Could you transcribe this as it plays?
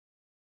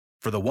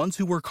For the ones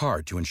who work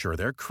hard to ensure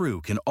their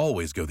crew can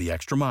always go the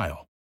extra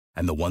mile,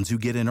 and the ones who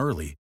get in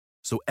early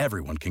so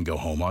everyone can go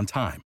home on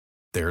time,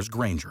 there's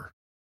Grainger,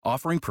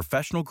 offering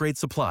professional-grade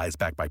supplies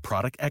backed by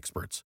product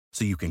experts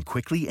so you can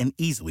quickly and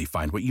easily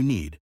find what you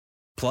need.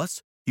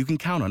 Plus, you can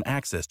count on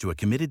access to a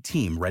committed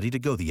team ready to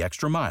go the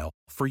extra mile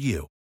for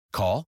you.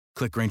 Call,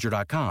 click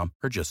Grainger.com,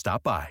 or just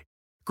stop by.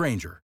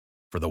 Grainger,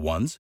 for the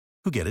ones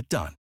who get it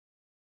done.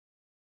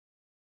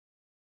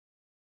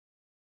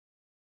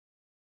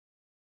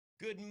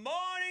 Good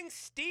morning,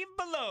 Steve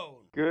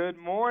Bellone. Good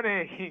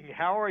morning.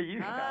 How are you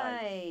guys?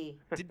 Hi.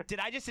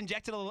 Did I just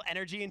inject a little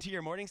energy into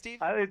your morning, Steve?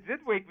 It did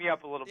wake me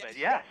up a little bit,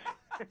 yes.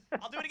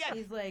 I'll do it again.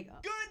 He's like,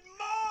 Good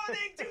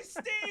morning to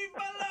Steve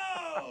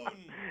Bellone.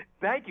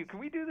 Thank you. Can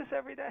we do this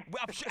every day?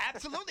 Well,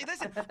 absolutely.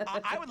 Listen,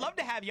 I would love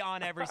to have you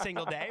on every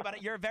single day,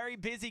 but you're a very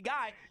busy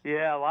guy.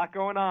 Yeah, a lot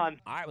going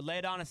on. All right, well, lay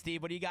it on us,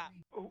 Steve. What do you got?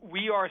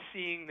 We are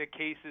seeing the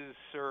cases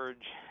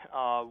surge.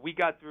 We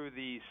got through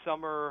the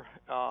summer,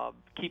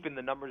 keeping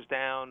the numbers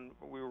down.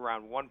 We were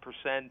around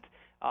 1%.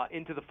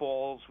 Into the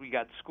falls, we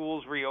got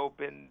schools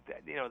reopened.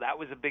 You know, that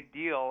was a big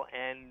deal,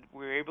 and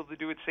we were able to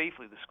do it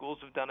safely. The schools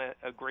have done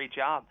a great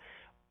job.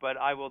 But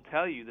I will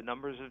tell you, the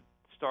numbers have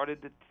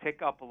started to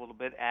tick up a little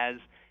bit as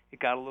it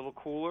got a little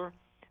cooler.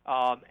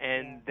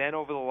 Then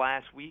over the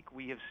last week,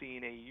 we have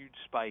seen a huge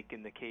spike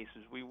in the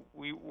cases.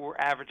 We were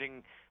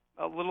averaging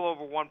a little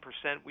over 1%.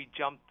 We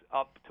jumped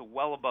up to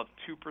well above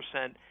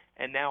 2%.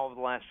 And now over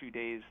the last few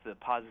days, the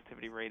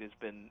positivity rate has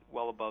been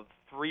well above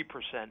 3%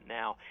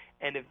 now.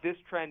 And if this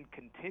trend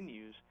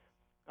continues,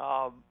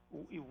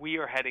 we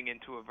are heading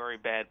into a very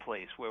bad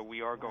place where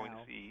we are going to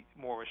see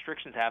more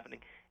restrictions happening.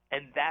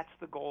 And that's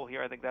the goal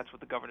here. I think that's what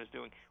the governor's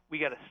doing. We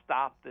got to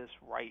stop this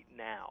right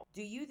now.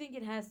 do you think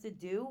it has to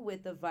do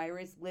with the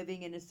virus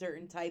living in a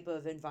certain type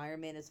of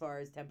environment as far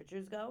as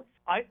temperatures go?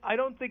 I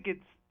don't think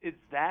it's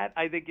that.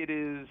 I think it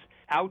is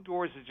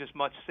outdoors is just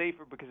much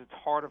safer because it's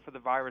harder for the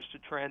virus to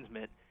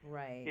transmit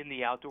in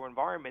the outdoor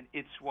environment.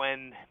 It's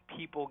when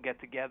people get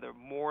together.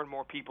 More and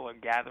more people are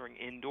gathering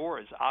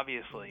indoors,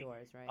 obviously.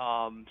 Indoors,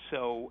 right.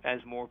 So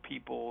as more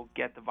people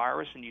get the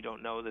virus and you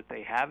don't know that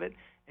they have it,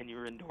 and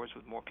you're indoors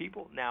with more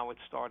people, now it's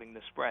starting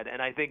to spread.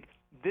 And I think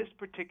this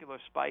particular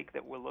spike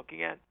that we're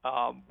looking at,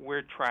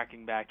 we're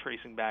tracing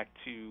back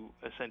to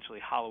essentially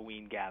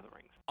Halloween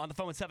gatherings. On the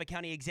phone with Suffolk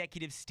County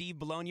Executive Steve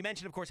Bellone. You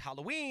mentioned, of course,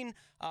 Halloween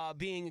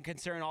being a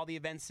concern, all the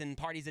events and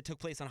parties that took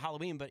place on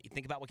Halloween, but you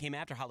think about what came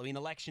after Halloween,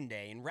 Election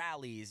Day, and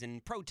rallies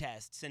and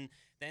protests, and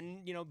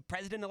then,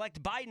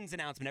 President-elect Biden's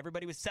announcement.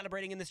 Everybody was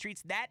celebrating in the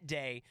streets that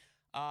day.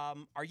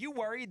 Are you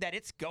worried that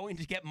it's going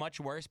to get much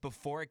worse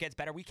before it gets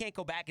better? We can't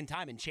go back in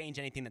time and change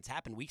anything that's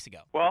happened weeks ago.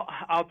 Well,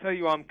 I'll tell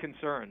you, I'm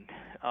concerned.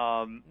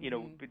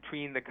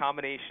 Between the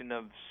combination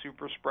of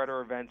super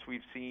spreader events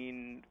we've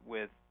seen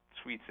with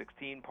Sweet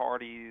 16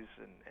 parties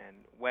and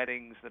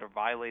weddings that are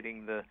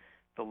violating the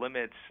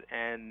limits,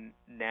 and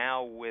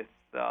now with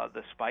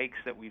the spikes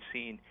that we've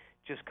seen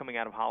just coming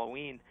out of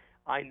Halloween,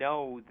 I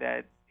know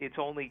that it's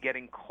only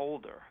getting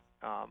colder.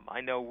 I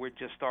know we're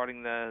just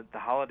starting the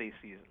holiday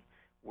season,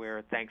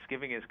 where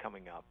Thanksgiving is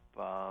coming up,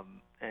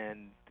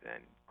 and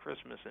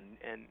Christmas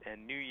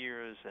and New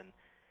Year's,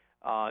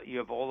 and you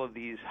have all of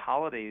these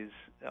holidays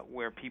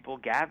where people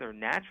gather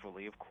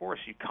naturally. Of course,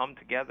 you come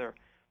together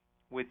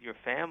with your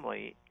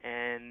family,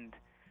 and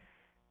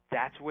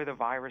that's where the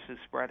virus is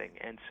spreading.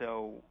 And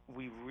so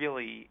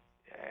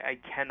I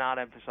cannot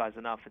emphasize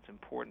enough, it's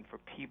important for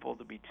people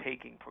to be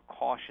taking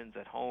precautions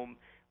at home,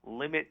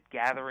 limit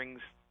gatherings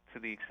to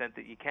the extent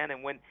that you can.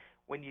 And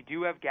when you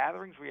do have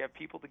gatherings where you have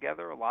people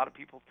together, a lot of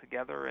people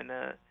together in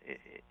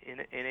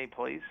a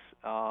place,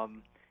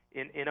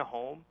 in a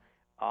home,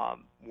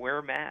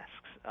 wear masks,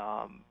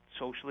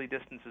 socially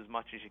distance as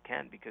much as you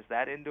can, because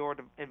that indoor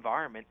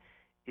environment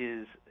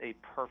is a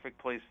perfect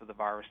place for the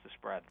virus to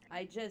spread.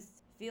 I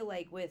just feel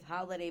like with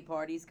holiday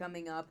parties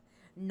coming up,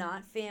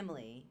 not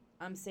family,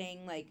 I'm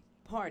saying like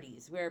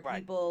parties where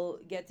people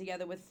get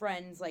together with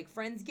friends, like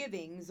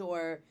Friendsgivings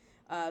or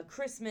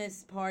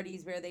Christmas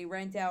parties where they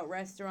rent out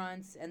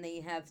restaurants and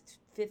they have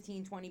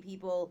 15, 20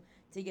 people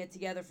to get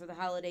together for the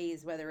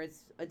holidays, whether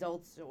it's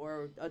adults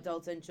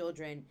and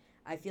children.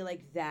 I feel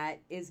like that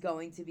is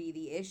going to be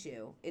the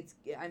issue. It's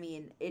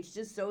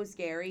just so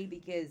scary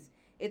because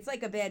it's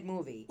like a bad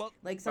movie. Well,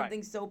 like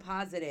something so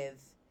positive,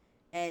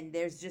 and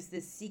there's just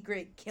this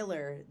secret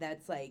killer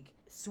that's like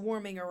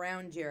swarming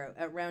around your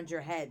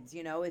heads,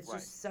 it's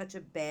just such a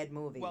bad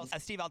movie. Well,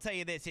 Steve, I'll tell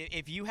you this.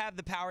 If you have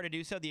the power to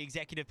do so, the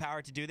executive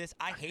power to do this,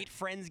 I hate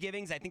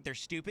Friendsgivings. I think they're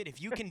stupid.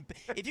 If you could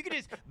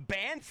just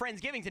ban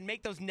Friendsgivings and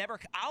make those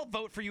I'll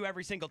vote for you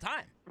every single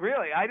time.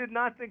 Really? I did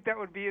not think that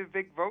would be a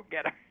big vote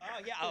getter.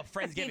 Oh, yeah. Oh,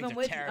 Friendsgivings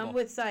are terrible. I'm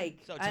with Syke.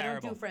 So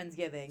terrible. I don't do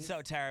Friendsgiving.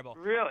 So terrible.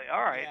 Really?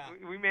 All right.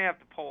 Yeah. We may have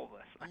to poll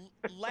this.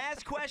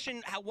 Last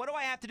question. What do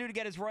I have to do to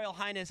get His Royal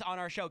Highness on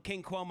our show,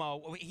 King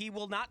Cuomo? He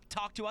will not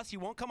talk to us. He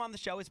won't come on the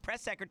show. His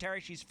press secretary,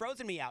 she's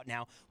frozen me out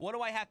now. What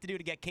do I have to do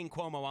to get King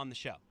Cuomo on the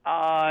show?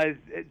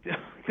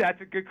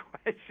 That's a good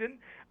question.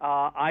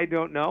 I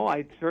don't know.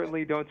 I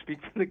certainly don't speak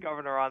for the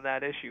governor on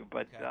that issue,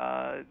 but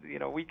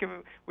we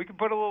can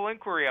put a little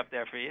inquiry up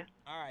there for you.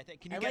 All right.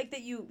 I like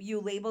that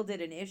you labeled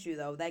it an issue,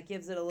 though. That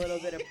gives it a little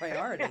bit of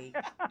priority.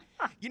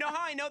 You know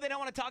how I know they don't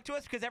want to talk to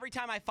us? Because every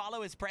time I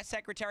follow his press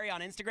secretary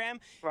on Instagram,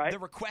 the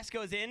request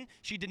goes in,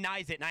 she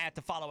denies it, and I have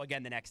to follow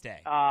again the next day.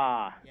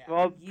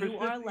 Well, you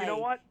know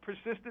what?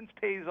 Persistence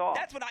pays off.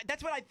 That's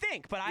what I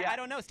think, but I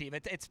don't know, Steve.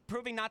 It's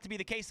proving not to be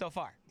the case so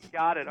far.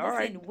 Got it. All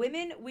right. Listen,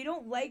 women, we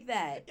don't like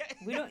that.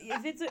 We don't.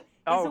 If it's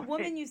a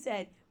woman, you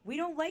said we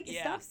don't like.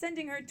 Stop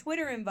sending her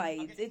Twitter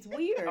invites. Okay. It's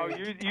weird. Oh,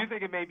 you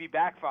think it may be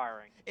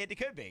backfiring? It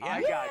could be.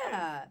 I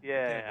got you.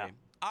 Yeah.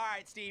 All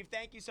right, Steve,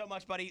 thank you so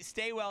much, buddy.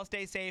 Stay well,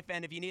 stay safe,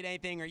 and if you need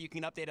anything or you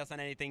can update us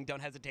on anything,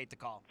 don't hesitate to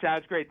call.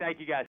 Sounds great.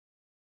 Thank you, guys.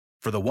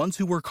 For the ones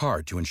who work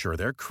hard to ensure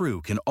their crew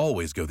can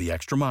always go the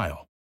extra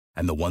mile,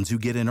 and the ones who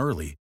get in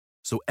early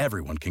so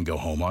everyone can go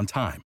home on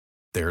time,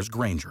 there's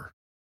Grainger,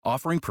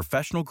 offering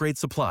professional-grade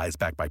supplies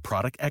backed by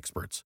product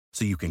experts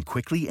so you can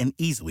quickly and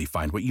easily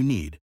find what you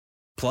need.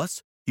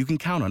 Plus, you can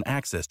count on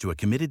access to a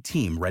committed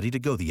team ready to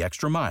go the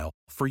extra mile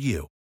for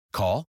you.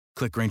 Call,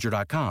 click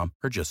Grainger.com,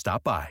 or just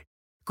stop by.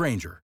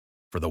 Grainger,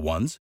 for the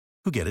ones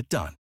who get it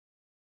done.